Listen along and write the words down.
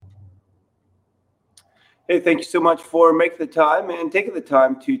Hey, thank you so much for making the time and taking the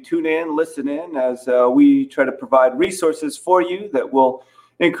time to tune in, listen in as we try to provide resources for you that will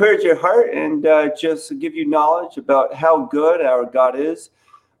encourage your heart and just give you knowledge about how good our God is.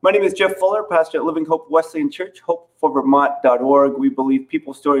 My name is Jeff Fuller, pastor at Living Hope Wesleyan Church, hopeforvermont.org. We believe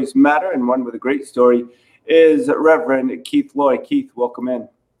people's stories matter, and one with a great story is Reverend Keith Loy. Keith, welcome in.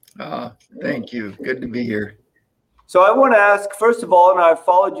 Thank you. Good to be here. So I want to ask, first of all, and I've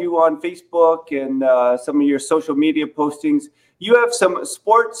followed you on Facebook and some of your social media postings. You have some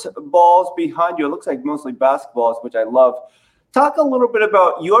sports balls behind you. It looks like mostly basketballs, which I love. Talk a little bit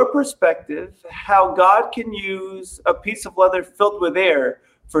about your perspective, how God can use a piece of leather filled with air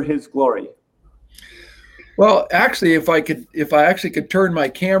for his glory. Well, actually, if I actually could turn my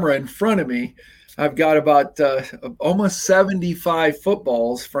camera in front of me, I've got about almost 75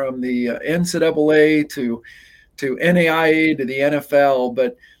 footballs from the NCAA to NAIA to the NFL.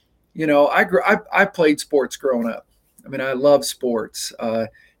 But, you know, I played sports growing up. I mean, I love sports.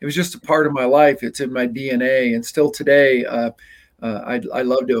 It was just a part of my life. It's in my DNA. And still today, I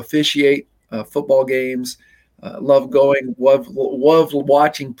love to officiate football games. Love going, love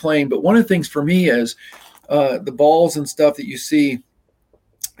watching, playing. But one of the things for me is the balls and stuff that you see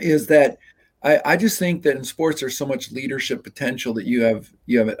is that I just think that in sports there's so much leadership potential that you have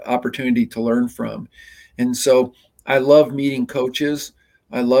an opportunity to learn from. And so I love meeting coaches.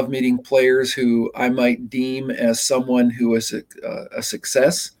 I love meeting players who I might deem as someone who is a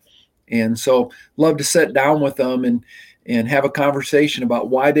success. And so love to sit down with them and have a conversation about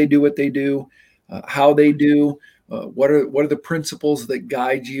why they do what they do, how they do, what are the principles that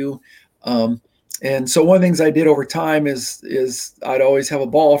guide you. And so one of the things I did over time is I'd always have a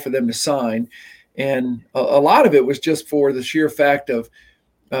ball for them to sign. And a lot of it was just for the sheer fact of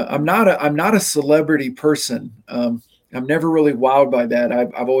I'm not a celebrity person. I'm never really wowed by that.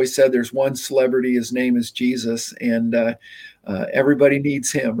 I've always said there's one celebrity. His name is Jesus, and everybody needs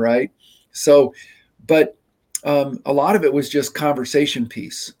him, right? So, but a lot of it was just conversation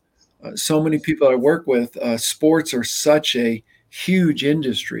piece. So many people I work with, sports are such a huge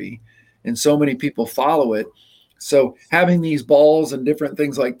industry, and so many people follow it. So having these balls and different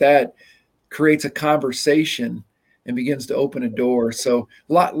things like that creates a conversation and begins to open a door. So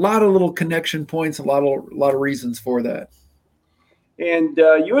a lot of little connection points, a lot of reasons for that. And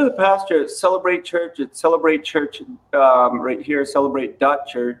you're the pastor at Celebrate Church, right here,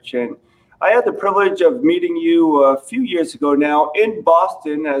 Celebrate.Church. And I had the privilege of meeting you a few years ago now in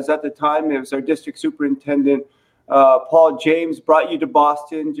Boston, as at the time it was our district superintendent, Paul James, brought you to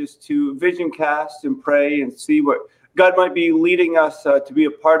Boston just to vision cast and pray and see what God might be leading us to be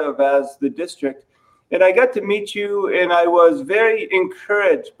a part of as the district. And I got to meet you, and I was very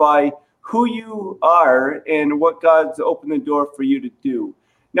encouraged by who you are and what God's opened the door for you to do.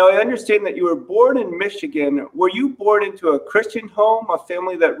 Now, I understand that you were born in Michigan. Were you born into a Christian home, a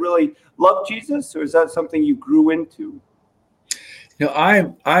family that really loved Jesus, or is that something you grew into? You know,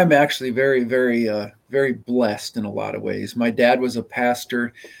 I'm actually very, very, very blessed in a lot of ways. My dad was a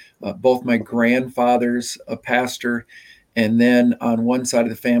pastor. Both my grandfathers a pastor, and then on one side of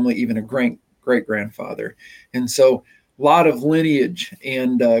the family, even a great-grandfather. And so a lot of lineage,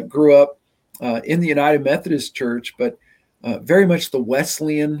 and grew up in the United Methodist Church, but very much the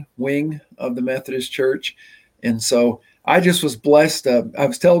Wesleyan wing of the Methodist Church. And so I just was blessed. I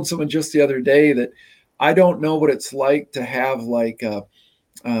was telling someone just the other day that I don't know what it's like to have where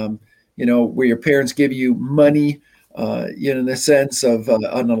your parents give you money, in the sense of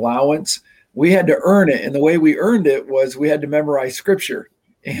an allowance. We had to earn it. And the way we earned it was we had to memorize scripture.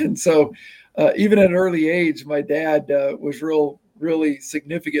 And so even at an early age, my dad was really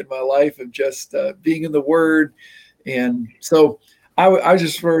significant in my life of just being in the Word. And so I was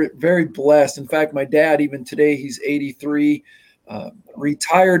just very, very blessed. In fact, my dad, even today, he's 83,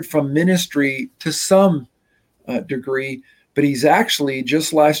 retired from ministry to some degree, but he's actually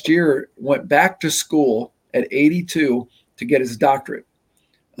just last year went back to school at 82 to get his doctorate.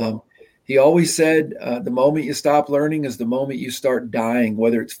 He always said, the moment you stop learning is the moment you start dying,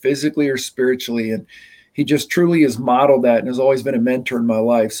 whether it's physically or spiritually. And he just truly has modeled that and has always been a mentor in my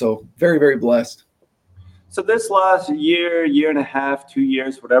life. So very, very blessed. So this last year and a half, 2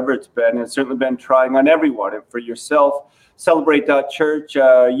 years, whatever it's certainly been trying on everyone. And for yourself, Celebrate.Church,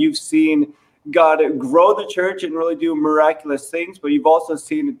 you've seen God grow the church and really do miraculous things, but you've also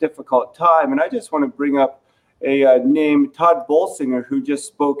seen a difficult time. And I just want to bring up a name, Todd Bolsinger, who just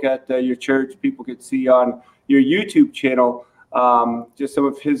spoke at your church. People could see on your YouTube channel just some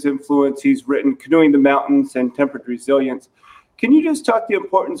of his influence. He's written Canoeing the Mountains and Tempered Resilience. Can you just talk the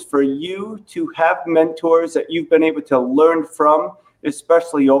importance for you to have mentors that you've been able to learn from,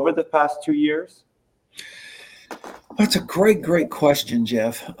 especially over the past 2 years? That's a great question,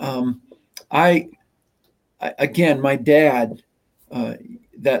 Jeff. Again, my dad, uh,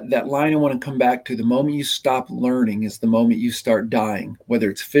 that line I want to come back to: the moment you stop learning is the moment you start dying, whether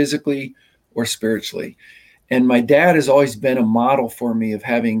it's physically or spiritually. And my dad has always been a model for me of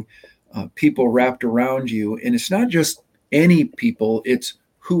having people wrapped around you. And it's not just any people, it's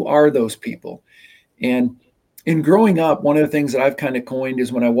who are those people. And in growing up, one of the things that I've kind of coined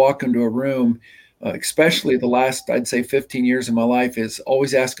is when I walk into a room, especially the last, I'd say 15 years of my life, is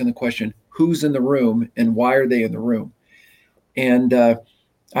always asking the question, who's in the room and why are they in the room? And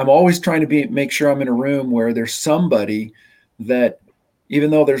I'm always trying to make sure I'm in a room where there's somebody that, even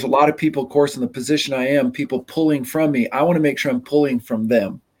though there's a lot of people, of course, in the position I am, people pulling from me, I want to make sure I'm pulling from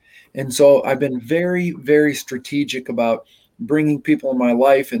them. And so I've been very, very strategic about bringing people in my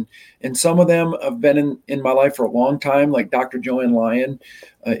life. And some of them have been in my life for a long time, like Dr. Joanne Lyon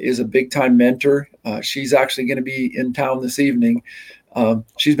is a big time mentor. She's actually going to be in town this evening.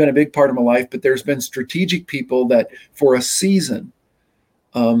 She's been a big part of my life, but there's been strategic people that for a season,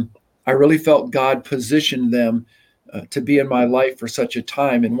 I really felt God positioned them to be in my life for such a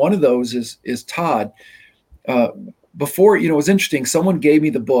time. And one of those is Todd. Before, it was interesting. Someone gave me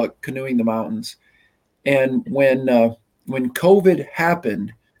the book, Canoeing the Mountains. And when COVID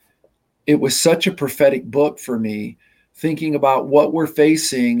happened, it was such a prophetic book for me, thinking about what we're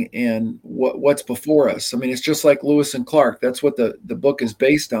facing and what's before us. I mean, it's just like Lewis and Clark. That's what the book is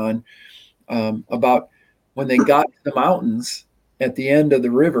based on, about when they got to the mountains at the end of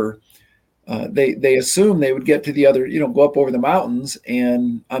the river. They assumed they would get to the other, go up over the mountains,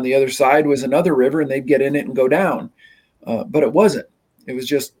 and on the other side was another river, and they'd get in it and go down. But it wasn't. It was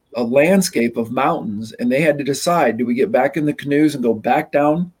just a landscape of mountains, and they had to decide: do we get back in the canoes and go back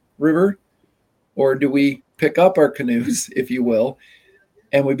down river, or do we pick up our canoes, if you will,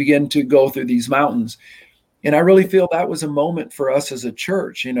 and we begin to go through these mountains? And I really feel that was a moment for us as a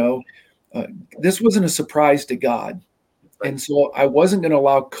church. This wasn't a surprise to God. And so I wasn't going to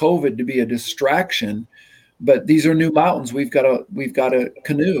allow COVID to be a distraction, but these are new mountains. We've got a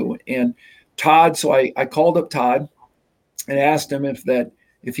canoe. And Todd, so I called up Todd and asked him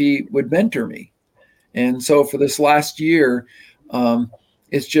if he would mentor me. And so for this last year,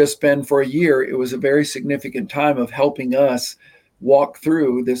 it's just been, for a year, it was a very significant time of helping us walk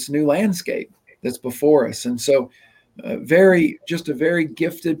through this new landscape that's before us. And so just a very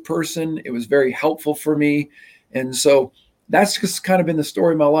gifted person. It was very helpful for me. And so that's just kind of been the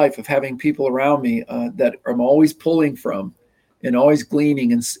story of my life, of having people around me that I'm always pulling from and always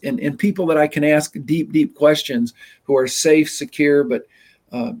gleaning, and people that I can ask deep questions, who are safe, secure, but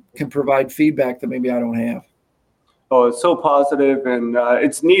can provide feedback that maybe I don't have. Oh, it's so positive, and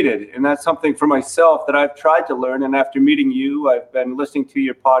it's needed. And that's something for myself that I've tried to learn. And after meeting you, I've been listening to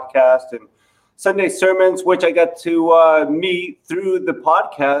your podcast and Sunday sermons, which I got to meet through the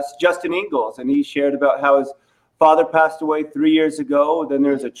podcast, Justin Ingalls. And he shared about how his father passed away 3 years ago. Then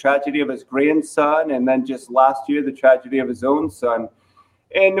there was a tragedy of his grandson. And then just last year, the tragedy of his own son.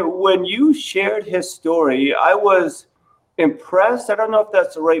 And when you shared his story, I was impressed. I don't know if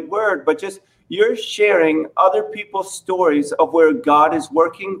that's the right word, but just you're sharing other people's stories of where God is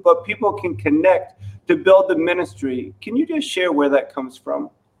working, but people can connect to build the ministry. Can you just share where that comes from?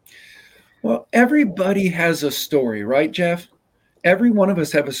 Well, everybody has a story, right, Jeff? Every one of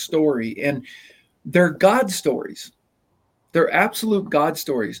us have a story, and they're God stories. They're absolute God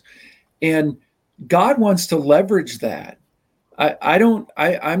stories. And God wants to leverage that.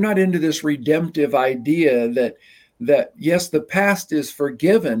 I'm not into this redemptive idea that yes, the past is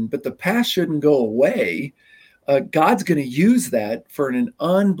forgiven, but the past shouldn't go away. God's going to use that for an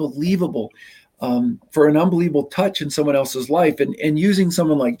unbelievable touch in someone else's life, and using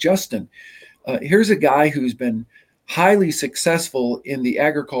someone like Justin. Here's a guy who's been highly successful in the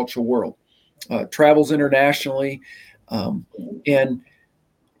agricultural world, travels internationally, and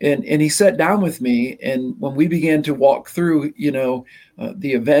he sat down with me, and when we began to walk through,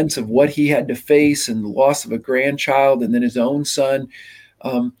 the events of what he had to face, and the loss of a grandchild, and then his own son,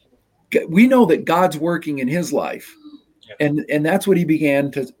 we know that God's working in his life. And that's what he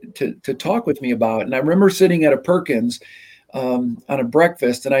began to talk with me about. And I remember sitting at a Perkins on a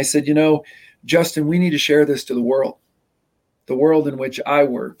breakfast, and I said, Justin, we need to share this to the world in which I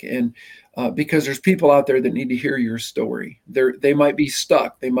work. And because there's people out there that need to hear your story. They might be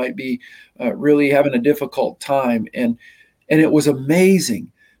stuck. They might be really having a difficult time. And it was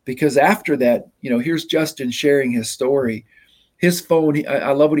amazing, because after that, here's Justin sharing his story. His phone,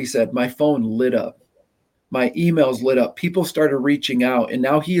 I love what he said, my phone lit up. my emails lit up. People started reaching out, and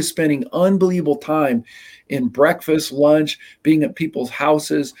now he is spending unbelievable time in breakfast, lunch, being at people's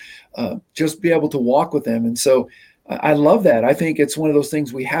houses, just be able to walk with them. And so I love that. I think it's one of those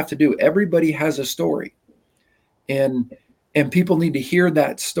things we have to do. Everybody has a story, and people need to hear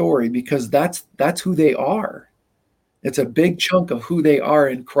that story, because that's who they are. It's a big chunk of who they are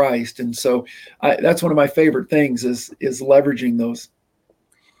in Christ. And so that's one of my favorite things is leveraging those.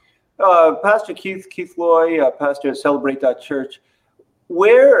 Pastor Keith Loy, pastor at Celebrate Church.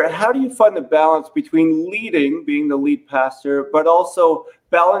 How do you find the balance between leading, being the lead pastor, but also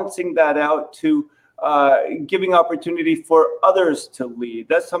balancing that out to giving opportunity for others to lead?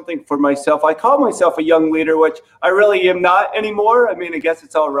 That's something for myself. I call myself a young leader, which I really am not anymore. I mean, I guess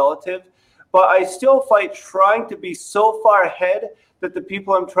it's all relative, but I still fight trying to be so far ahead that the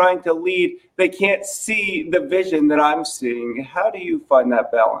people I'm trying to lead, they can't see the vision that I'm seeing. How do you find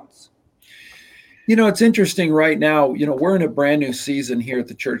that balance? It's interesting right now. We're in a brand new season here at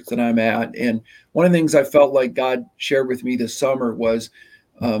the church that I'm at. And one of the things I felt like God shared with me this summer was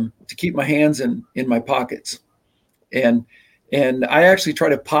to keep my hands in my pockets. And I actually try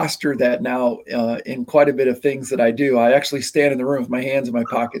to posture that now in quite a bit of things that I do. I actually stand in the room with my hands in my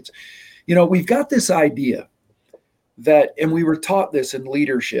pockets. We've got this idea that, and we were taught this in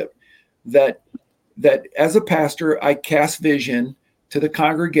leadership, that as a pastor, I cast vision to the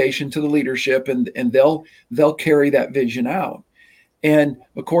congregation, to the leadership, and they'll carry that vision out. And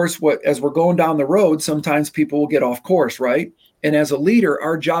of course, as we're going down the road, sometimes people will get off course, right? And as a leader,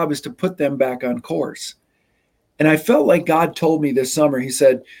 our job is to put them back on course. And I felt like God told me this summer, he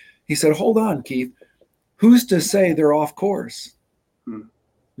said, hold on, Keith, who's to say they're off course?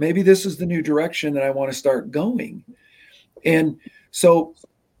 Maybe this is the new direction that I want to start going. And so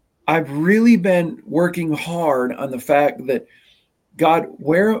I've really been working hard on the fact that, God,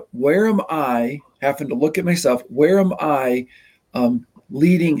 where am I having to look at myself? Where am I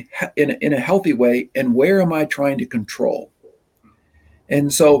leading in a healthy way? And where am I trying to control?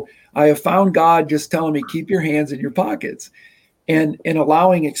 And so I have found God just telling me, keep your hands in your pockets, and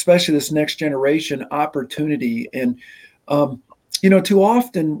allowing, especially this next generation, opportunity. And, too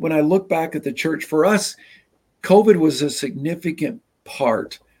often when I look back at the church, for us, COVID was a significant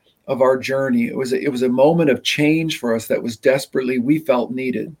part of our journey. It was a moment of change for us that was desperately, we felt,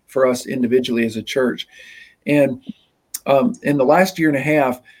 needed for us individually as a church. And in the last year and a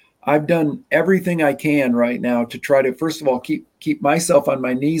half, I've done everything I can right now to try to, first of all, keep myself on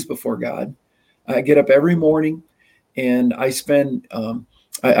my knees before God. I get up every morning and I spend,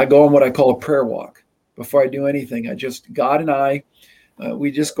 I go on what I call a prayer walk. Before I do anything, God and I,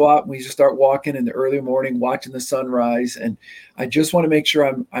 we just go out and we just start walking in the early morning, watching the sunrise. And I just want to make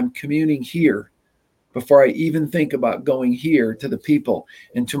sure I'm communing here before I even think about going here to the people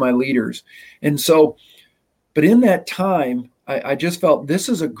and to my leaders. And so, but in that time, I just felt this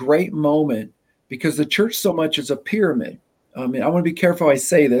is a great moment, because the church so much is a pyramid. I mean, I want to be careful how I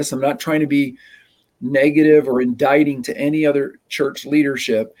say this. I'm not trying to be negative or indicting to any other church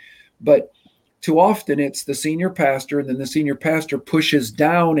leadership, but too often it's the senior pastor, and then the senior pastor pushes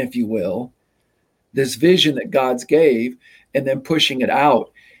down, if you will, this vision that God's gave, and then pushing it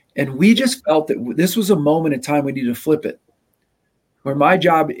out. And we just felt that this was a moment in time we need to flip it, where my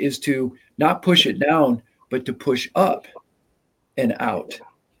job is to not push it down, but to push up and out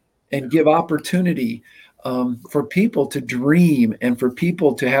and give opportunity for people to dream and for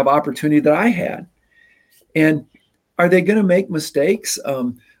people to have opportunity that I had. And are they going to make mistakes?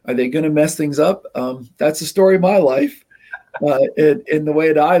 Are they going to mess things up? That's the story of my life in the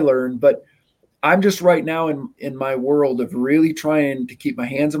way that I learned. But I'm just right now in my world of really trying to keep my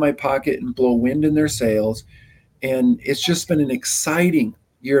hands in my pocket and blow wind in their sails. And it's just been an exciting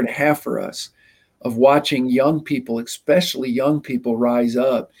year and a half for us of watching young people, especially young people, rise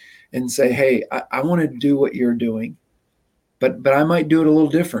up and say, hey, I want to do what you're doing, but I might do it a little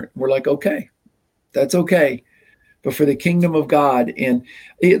different. We're like, okay, that's okay. But for the kingdom of God, and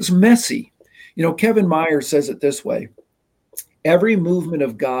it's messy. Kevin Myers says it this way: every movement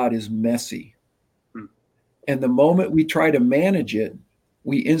of God is messy. And the moment we try to manage it,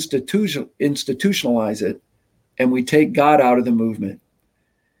 we institutionalize it, and we take God out of the movement.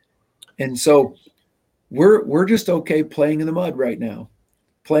 And so we're just okay playing in the mud right now,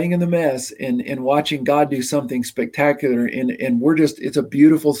 playing in the mess, and watching God do something spectacular. And it's a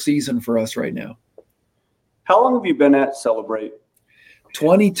beautiful season for us right now. How long have you been at Celebrate?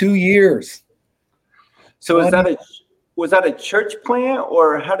 22 years. So was that a church plant,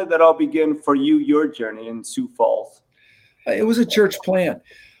 or how did that all begin for you, your journey in Sioux Falls? It was a church plant.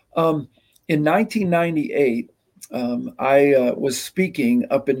 In 1998, I was speaking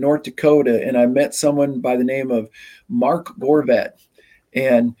up in North Dakota, and I met someone by the name of Mark Gorvet.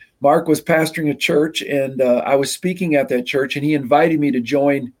 And Mark was pastoring a church, and I was speaking at that church, and he invited me to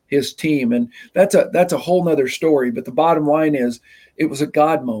join his team. And that's a whole nother story. But the bottom line is, it was a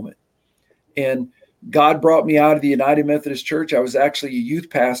God moment. And God brought me out of the United Methodist Church. I was actually a youth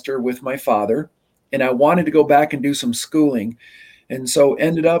pastor with my father, and I wanted to go back and do some schooling. And so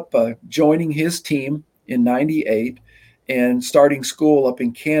ended up joining his team in 98 and starting school up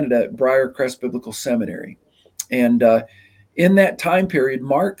in Canada at Briarcrest Biblical Seminary. And in that time period,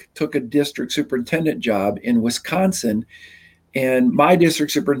 Mark took a district superintendent job in Wisconsin. And my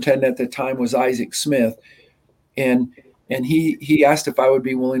district superintendent at the time was Isaac Smith. And he asked if I would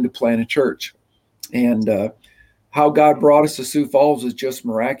be willing to plant a church. And how God brought us to Sioux Falls is just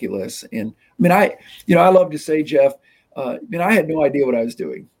miraculous. And I mean, I love to say, Jeff, I had no idea what I was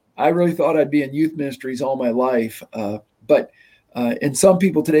doing. I really thought I'd be in youth ministries all my life. And some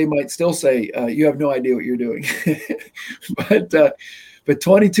people today might still say, you have no idea what you're doing. But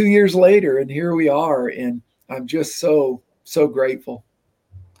 22 years later, and here we are, and I'm just so grateful.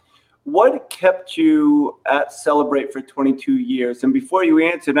 What kept you at Celebrate for 22 years? And before you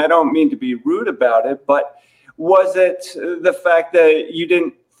answer, and I don't mean to be rude about it, but was it the fact that you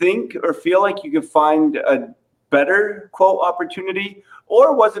didn't think or feel like you could find a better, quote, opportunity?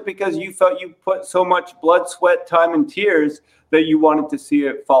 Or was it because you felt you put so much blood, sweat, time, and tears that you wanted to see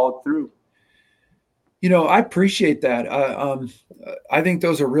it followed through? I appreciate that. I think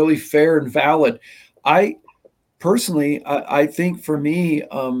those are really fair and valid. Personally, I think for me,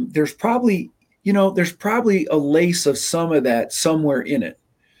 there's probably a lace of some of that somewhere in it,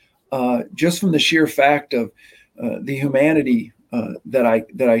 just from the sheer fact of the humanity that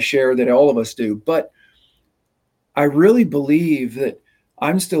I share, that all of us do. But I really believe that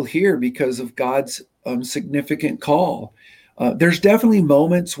I'm still here because of God's significant call. There's definitely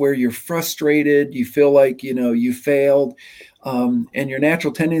moments where you're frustrated, you feel like you failed, and your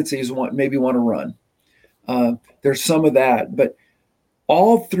natural tendency is maybe want to run. There's some of that, but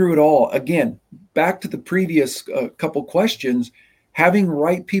all through it all, again, back to the previous couple questions, having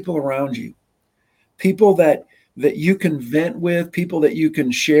right people around you, people that you can vent with, people that you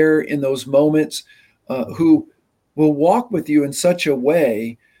can share in those moments, who will walk with you in such a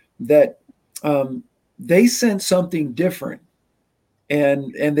way that they sense something different,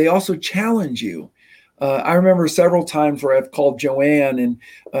 and they also challenge you. I remember several times where I've called Joanne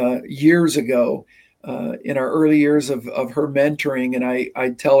and years ago, in our early years of her mentoring, and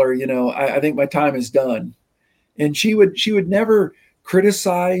I'd tell her, I think my time is done. And she would never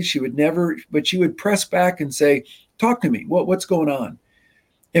criticize, but she would press back and say, talk to me, what's going on?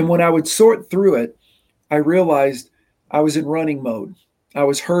 And when I would sort through it, I realized I was in running mode. I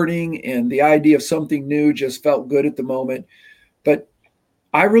was hurting, and the idea of something new just felt good at the moment. But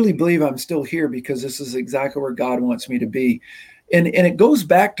I really believe I'm still here because this is exactly where God wants me to be. And it goes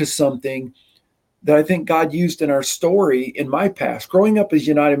back to something that I think God used in our story in my past. Growing up as a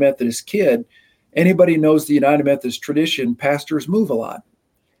United Methodist kid, anybody knows the United Methodist tradition, pastors move a lot.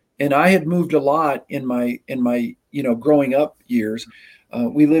 And I had moved a lot in my growing up years. I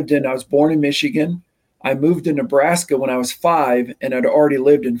was born in Michigan. I moved to Nebraska when I was 5, and I'd already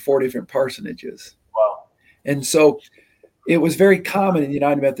lived in 4 different parsonages. Wow. And so it was very common in the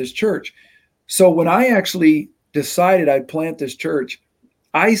United Methodist Church. So when I actually decided I'd plant this church,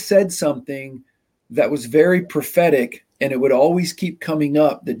 I said something that was very prophetic, and it would always keep coming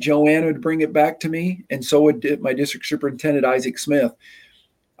up, that Joanne would bring it back to me, and so would my district superintendent, Isaac Smith.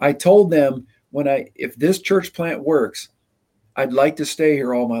 I told them, if this church plant works, I'd like to stay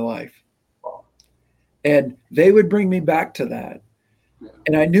here all my life. And they would bring me back to that.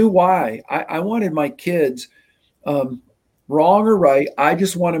 And I knew why. I wanted my kids, wrong or right, I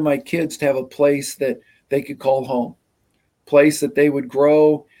just wanted my kids to have a place that they could call home, place that they would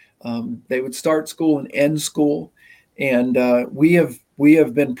grow. They would start school and end school. And we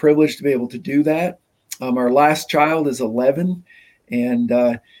have been privileged to be able to do that. Our last child is 11,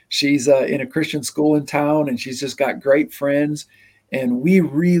 and she's in a Christian school in town, and she's just got great friends. And we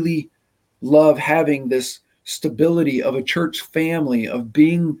really love having this stability of a church family, of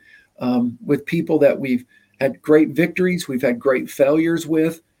being with people that we've had great victories, we've had great failures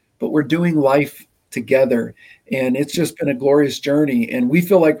with, but we're doing life together. And it's just been a glorious journey. And we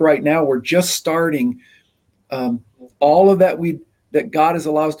feel like right now we're just starting all of that God has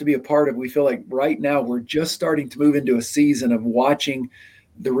allowed us to be a part of. We feel like right now we're just starting to move into a season of watching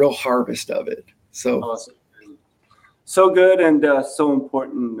the real harvest of it. So awesome. So good and so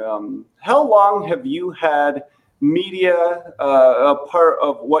important. How long have you had media a part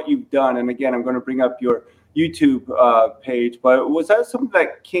of what you've done? And again, I'm going to bring up your YouTube page, but was that something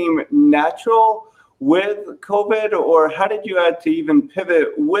that came natural with COVID, or how did you have to even pivot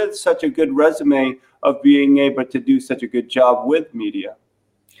with such a good resume of being able to do such a good job with media?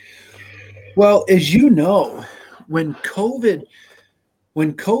 Well, as you know, when COVID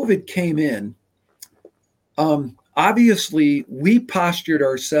came in, obviously we postured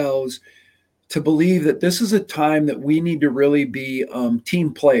ourselves to believe that this is a time that we need to really be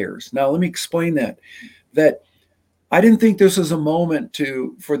team players. Now, let me explain that. That I didn't think this was a moment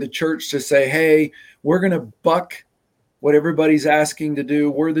for the church to say, "Hey, we're going to buck what everybody's asking to do.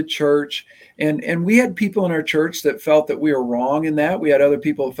 We're the church." And we had people in our church that felt that we were wrong in that. We had other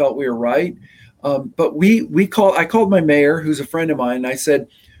people that felt we were right. But I called my mayor, who's a friend of mine, and I said,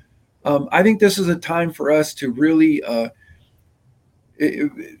 I think this is a time for us to really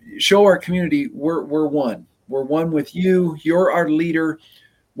show our community we're one. We're one with you. You're our leader.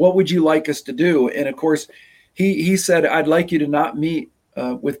 What would you like us to do? And of course, he said, I'd like you to not meet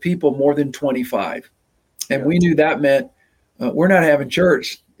with people more than 25. And we knew that meant we're not having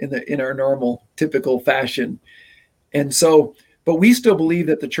church in our normal, typical fashion. And so, but we still believe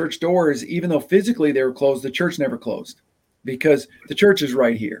that the church doors, even though physically they were closed, the church never closed, because the church is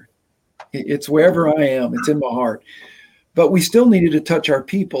right here. It's wherever I am. It's in my heart. But we still needed to touch our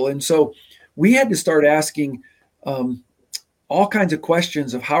people. And so we had to start asking all kinds of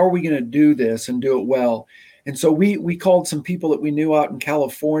questions of how are we going to do this and do it well. And so we called some people that we knew out in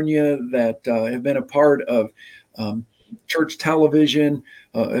California that have been a part of church television,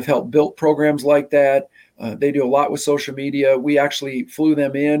 have helped build programs like that. They do a lot with social media. We actually flew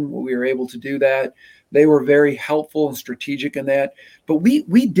them in. We were able to do that. They were very helpful and strategic in that. But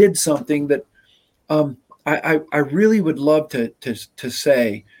we did something that I really would love to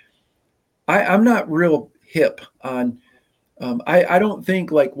say. I'm not real hip on. I don't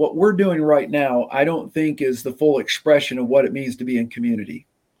think like what we're doing right now, I don't think is the full expression of what it means to be in community.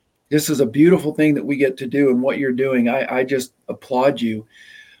 This is a beautiful thing that we get to do, and what you're doing, I just applaud you.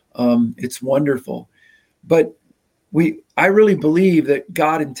 It's wonderful. But I really believe that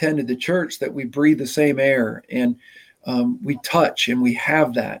God intended the church that we breathe the same air and we touch and we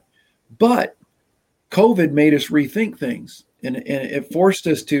have that. But COVID made us rethink things, and it forced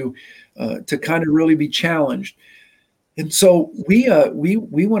us to kind of really be challenged. And so we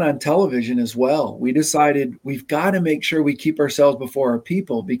went on television as well. We decided we've got to make sure we keep ourselves before our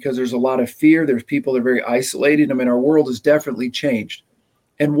people, because there's a lot of fear. There's people that are very isolated. I mean, our world has definitely changed.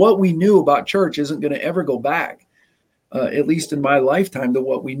 And what we knew about church isn't going to ever go back, at least in my lifetime, to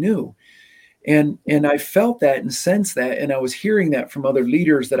what we knew. And I felt that and sensed that. And I was hearing that from other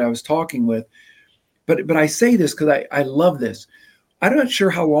leaders that I was talking with. But I say this because I love this. I'm not sure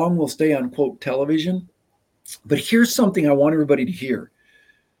how long we'll stay on, quote, television. But here's something I want everybody to hear.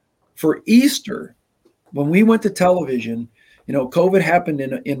 For Easter, when we went to television, COVID happened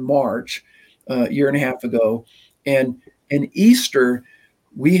in March, a year and a half ago. And Easter,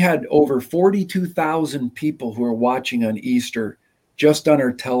 we had over 42,000 people who are watching on Easter just on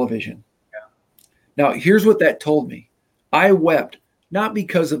our television. Yeah. Now, here's what that told me. I wept, not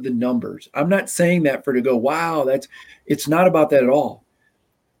because of the numbers. I'm not saying that to go, wow, it's not about that at all.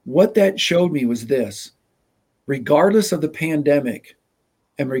 What that showed me was this. Regardless of the pandemic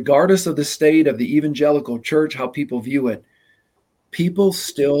and regardless of the state of the evangelical church, how people view it, people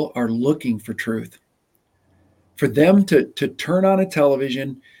still are looking for truth. For them to turn on a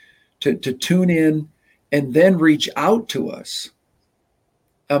television, to tune in, and then reach out to us.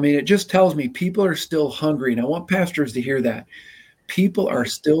 I mean, it just tells me people are still hungry. And I want pastors to hear that. People are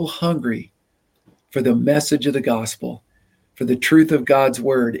still hungry for the message of the gospel, for the truth of God's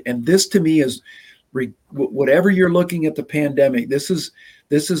word. And this to me is, whatever you're looking at the pandemic, this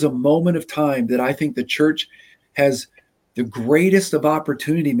is a moment of time that I think the church has the greatest of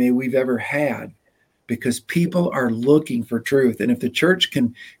opportunity we've ever had, because people are looking for truth. And if the church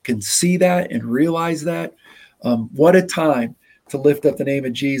can see that and realize that, what a time to lift up the name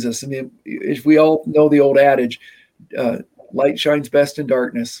of Jesus. I mean, if we all know the old adage, light shines best in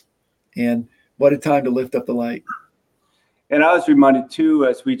darkness, and what a time to lift up the light. And I was reminded too,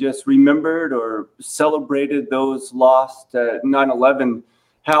 as we just remembered or celebrated those lost at 9/11,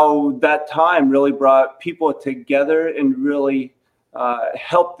 how that time really brought people together and really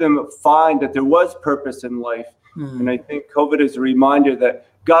helped them find that there was purpose in life. And I think COVID is a reminder that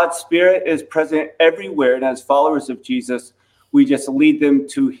God's Spirit is present everywhere. And as followers of Jesus, we just lead them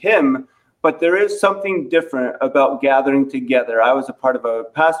to Him. But there is something different about gathering together. I was a part of a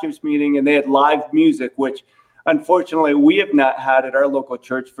pastor's meeting, and they had live music, which unfortunately we have not had at our local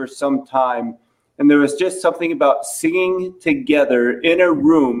church for some time. And there was just something about singing together in a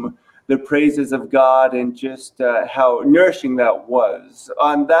room the praises of God, and just how nourishing that was.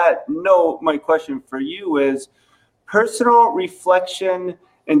 On that note, my question for you is personal reflection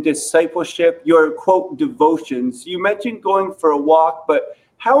and discipleship, your quote devotions. You mentioned going for a walk, but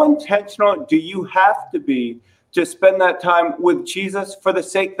how intentional do you have to be to spend that time with Jesus for the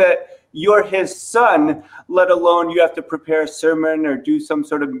sake that you're his son, let alone you have to prepare a sermon or do some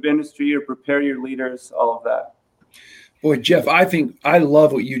sort of ministry or prepare your leaders, all of that? Boy, Jeff, I think I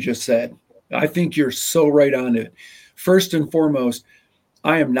love what you just said. I think you're so right on it. First and foremost,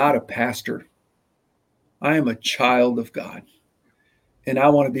 I am not a pastor. I am a child of God, and I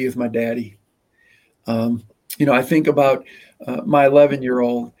want to be with my daddy. I think about my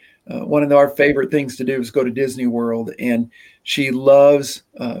 11-year-old. One of our favorite things to do is go to Disney World, and she loves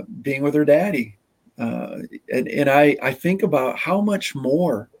being with her daddy. And I think about how much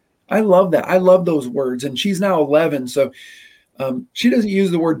more. I love that. I love those words. And she's now 11, so she doesn't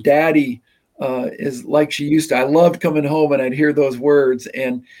use the word daddy as like she used to. I loved coming home and I'd hear those words.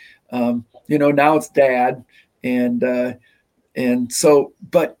 And now it's dad. And so,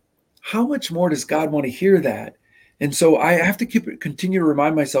 but how much more does God want to hear that? And so I have to continue to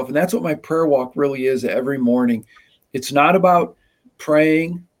remind myself, and that's what my prayer walk really is every morning. It's not about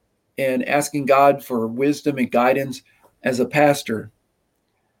praying and asking God for wisdom and guidance as a pastor.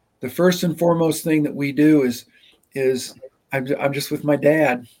 The first and foremost thing that we do is I'm just with my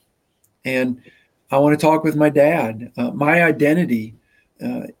dad, and I want to talk with my dad. My identity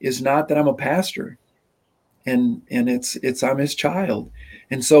is not that I'm a pastor, and it's I'm his child,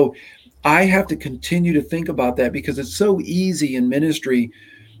 and so I have to continue to think about that, because it's so easy in ministry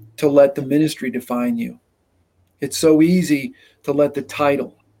to let the ministry define you. It's so easy to let the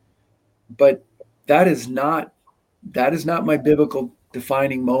title, but that is not my biblical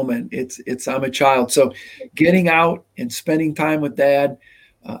defining moment. It's I'm a child. So getting out and spending time with dad,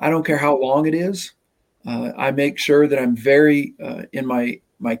 I don't care how long it is. I make sure that I'm very in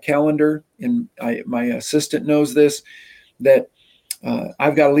my calendar, and my assistant knows this, that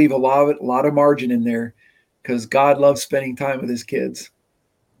I've got to leave a lot of margin in there, because God loves spending time with his kids.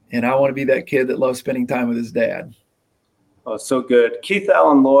 And I want to be that kid that loves spending time with his dad. Oh, so good. Keith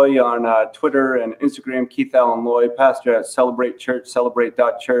Allen Loy on Twitter and Instagram, Keith Allen Loy, pastor at Celebrate Church,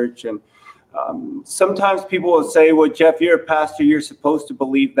 celebrate.church. And sometimes people will say, well, Jeff, you're a pastor, you're supposed to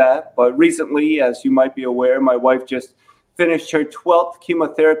believe that. But recently, as you might be aware, my wife just finished her 12th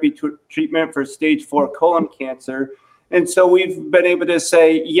chemotherapy treatment for stage 4 colon cancer. And so we've been able to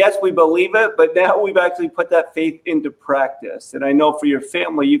say, yes, we believe it, but now we've actually put that faith into practice. And I know for your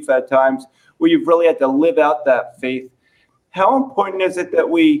family, you've had times where you've really had to live out that faith. How important is it that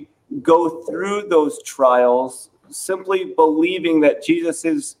we go through those trials simply believing that Jesus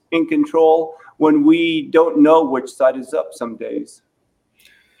is in control when we don't know which side is up some days?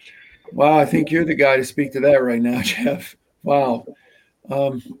 Wow, I think you're the guy to speak to that right now, Jeff. Wow.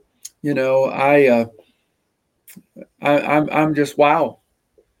 I'm just wow.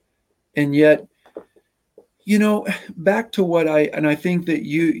 And yet, back to what I think that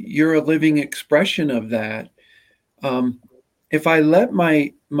you're a living expression of that. If I let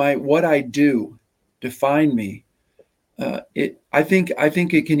my what I do define me, I think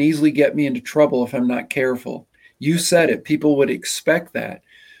it can easily get me into trouble if I'm not careful. You said it. People would expect that,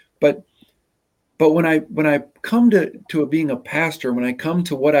 but when I come to being a pastor, when I come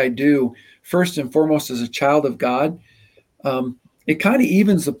to what I do, first and foremost as a child of God, it kind of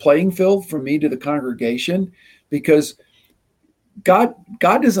evens the playing field from me to the congregation, because God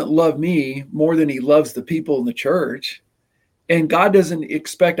doesn't love me more than he loves the people in the church. And God doesn't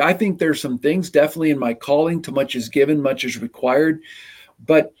expect, I think there's some things definitely in my calling, to much is given, much is required.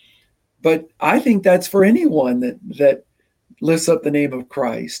 But I think that's for anyone that lifts up the name of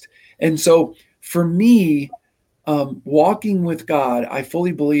Christ. And so for me, walking with God, I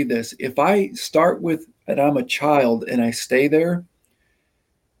fully believe this. If I start with that I'm a child and I stay there,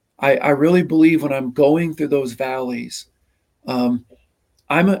 I really believe when I'm going through those valleys, I'm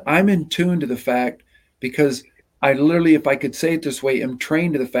in tune to the fact, because I literally, if I could say it this way, am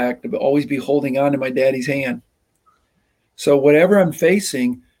trained to the fact of always be holding on to my daddy's hand. So whatever I'm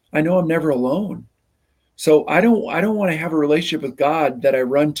facing, I know I'm never alone. So I don't want to have a relationship with God that I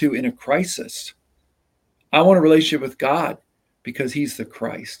run to in a crisis. I want a relationship with God because he's the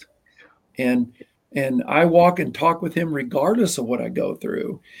Christ. And I walk and talk with him regardless of what I go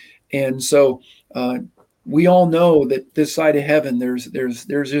through. And so we all know that this side of heaven, there's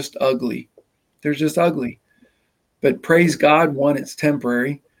just ugly. There's just ugly. But praise God, one, it's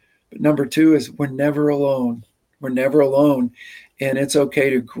temporary. But number two is we're never alone. We're never alone. And it's okay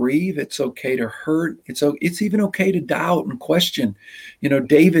to grieve. It's okay to hurt. It's even okay to doubt and question.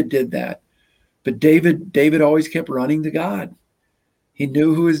 David did that, but David always kept running to God. He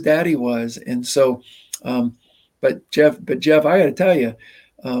knew who his daddy was, and so. But Jeff, I got to tell you,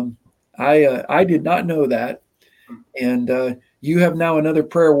 I did not know that, and you have now another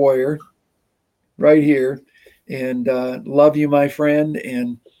prayer warrior right here, and love you, my friend,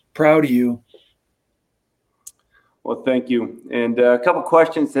 and proud of you. Well, thank you. And a couple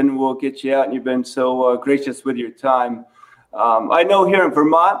questions, then we'll get you out. And you've been so gracious with your time. I know here in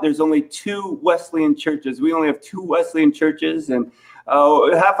Vermont, there's only 2 Wesleyan churches. We only have 2 Wesleyan churches, and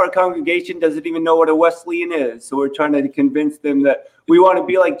half our congregation doesn't even know what a Wesleyan is. So we're trying to convince them that we want to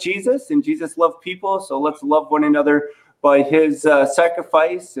be like Jesus, and Jesus loved people. So let's love one another by his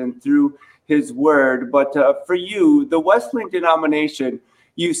sacrifice and through his word. But for you, the Wesleyan denomination,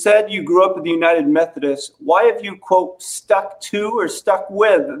 you said you grew up in the United Methodist. Why have you, quote, stuck to or stuck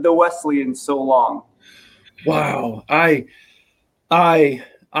with the Wesleyans so long? Wow. I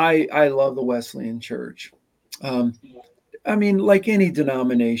love the Wesleyan Church. I mean, like any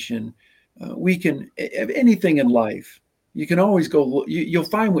denomination, we can, anything in life, you can always go, you'll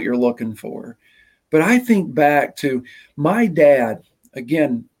find what you're looking for. But I think back to my dad,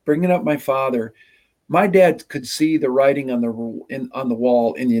 again, bringing up my father. My dad could see the writing on the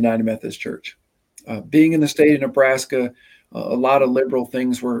wall in the United Methodist Church. Being in the state of Nebraska, a lot of liberal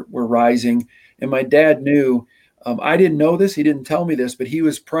things were rising. And my dad knew, I didn't know this, he didn't tell me this, but he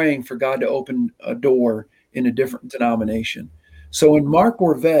was praying for God to open a door in a different denomination. So when Mark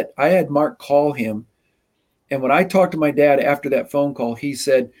Orvette, I had Mark call him. And when I talked to my dad after that phone call, he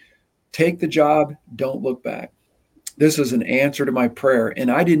said, take the job, don't look back. This is an answer to my prayer. And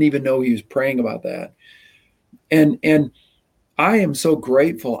I didn't even know he was praying about that. And I am so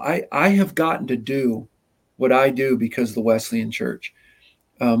grateful. I have gotten to do what I do because of the Wesleyan Church.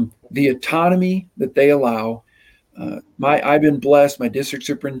 The autonomy that they allow. I've been blessed. My district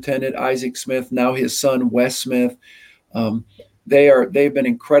superintendent, Isaac Smith, now his son, Wes Smith. They've been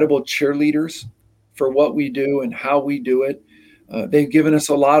incredible cheerleaders for what we do and how we do it. They've given us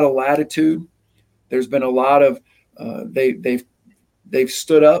a lot of latitude. There's been a lot of they've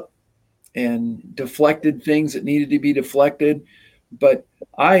stood up and deflected things that needed to be deflected. But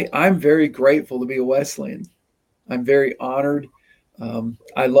I'm very grateful to be a Wesleyan. I'm very honored.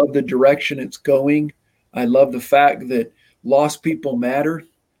 I love the direction it's going. I love the fact that lost people matter,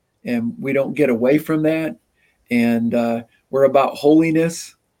 and we don't get away from that. And we're about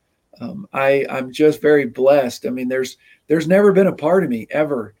holiness. I'm just very blessed. I mean, there's never been a part of me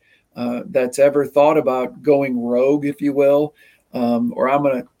ever that's ever thought about going rogue, if you will, or I'm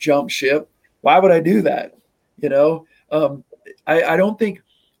going to jump ship. Why would I do that? I don't think,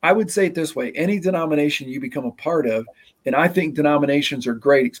 I would say it this way: any denomination you become a part of, and I think denominations are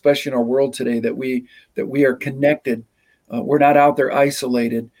great, especially in our world today, that we are connected. We're not out there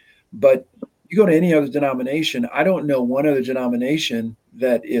isolated. But you go to any other denomination, I don't know one other denomination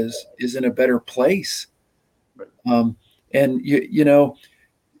that is in a better place. And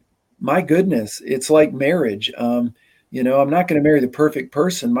my goodness, it's like marriage. I'm not going to marry the perfect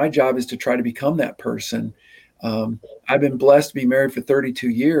person. My job is to try to become that person. I've been blessed to be married for 32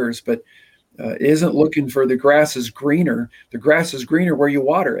 years, but it isn't looking for the grass is greener. The grass is greener where you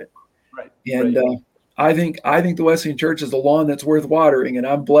water it. Right. And I think the Wesleyan Church is the lawn that's worth watering, and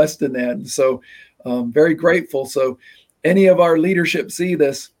I'm blessed in that. And so very grateful. So any of our leadership see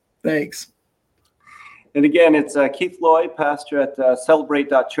this, thanks. And again, it's Keith Loy, pastor at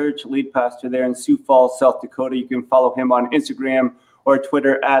Celebrate.Church, lead pastor there in Sioux Falls, South Dakota. You can follow him on Instagram or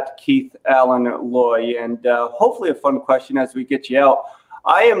Twitter at Keith Allen Loy. And hopefully a fun question as we get you out.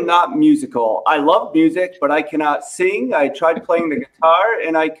 I am not musical. I love music, but I cannot sing. I tried playing the guitar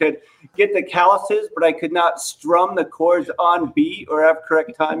and I could get the calluses, but I could not strum the chords on beat or have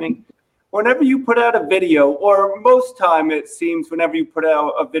correct timing. Whenever you put out a video, or most time it seems whenever you put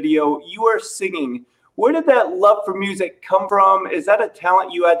out a video, you are singing. Where did that love for music come from? Is that a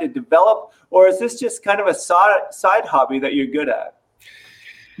talent you had to develop, or is this just kind of a side hobby that you're good at?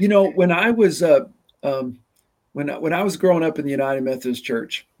 When I was when I was growing up in the United Methodist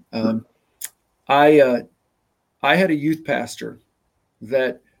Church, I had a youth pastor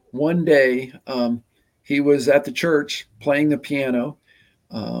that one day he was at the church playing the piano,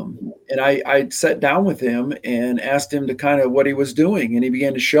 and I sat down with him and asked him to kind of what he was doing, and he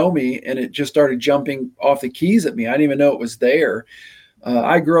began to show me, and it just started jumping off the keys at me. I didn't even know it was there.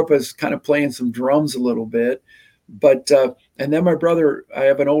 I grew up as kind of playing some drums a little bit, but and then I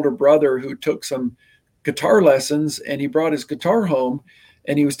have an older brother who took some guitar lessons, and he brought his guitar home,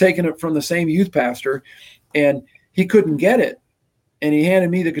 and he was taking it from the same youth pastor, and he couldn't get it. and he handed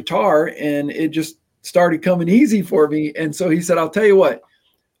me the guitar, and it just started coming easy for me. And so he said, I'll tell you what,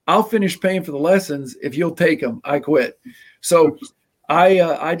 I'll finish paying for the lessons if you'll take them. I quit. So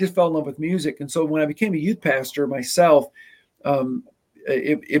I just fell in love with music. And so when I became a youth pastor myself,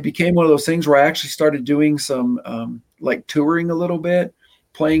 it became one of those things where I actually started doing some like touring a little bit,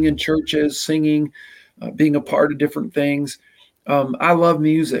 playing in churches, singing, being a part of different things. I love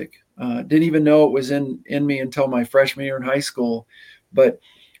music. Didn't even know it was in me until my freshman year in high school. But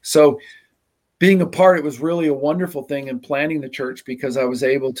so being a part, it was really a wonderful thing in planning the church, because I was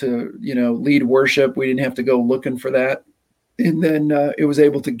able to, lead worship. We didn't have to go looking for that. And then it was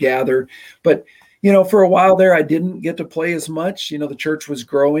able to gather. But, for a while there, I didn't get to play as much. The church was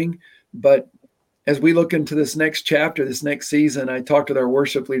growing. But as we look into this next chapter, this next season, I talked with our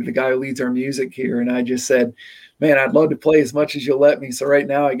worship leader, the guy who leads our music here, and I just said, man, I'd love to play as much as you'll let me. So right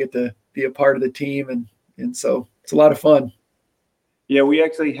now I get to be a part of the team. And so it's a lot of fun. Yeah, we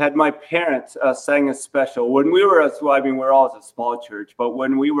actually had my parents sang a special when we were, we're all a small church, but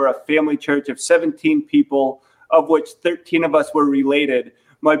when we were a family church of 17 people, of which 13 of us were related,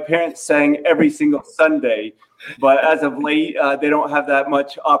 my parents sang every single Sunday. But as of late, they don't have that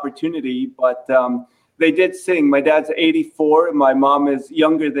much opportunity, but they did sing. My dad's 84 and my mom is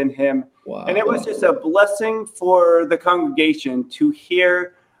younger than him. Wow. And it was just a blessing for the congregation to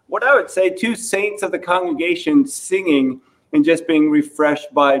hear what I would say two saints of the congregation singing and just being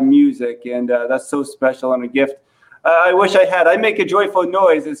refreshed by music. And that's so special and a gift. I wish I had. I make a joyful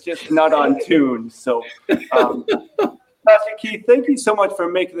noise. It's just not on tune. So, Pastor Keith, thank you so much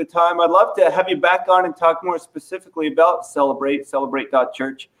for making the time. I'd love to have you back on and talk more specifically about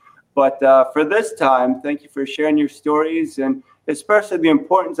celebrate.church. But for this time, thank you for sharing your stories and especially the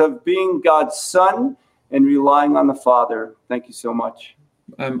importance of being God's son and relying on the Father. Thank you so much.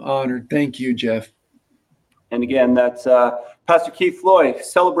 I'm honored. Thank you, Jeff. And again, that's Pastor Keith Loy,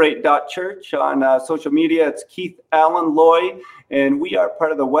 celebrate.church on social media. It's Keith Allen Loy, and we are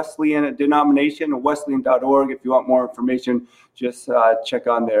part of the Wesleyan denomination, Wesleyan.org. If you want more information, just check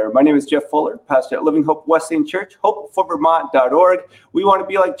on there. My name is Jeff Fuller, pastor at Living Hope Wesleyan Church, hopeforvermont.org. We want to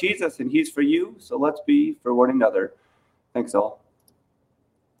be like Jesus, and he's for you, so let's be for one another. Thanks all.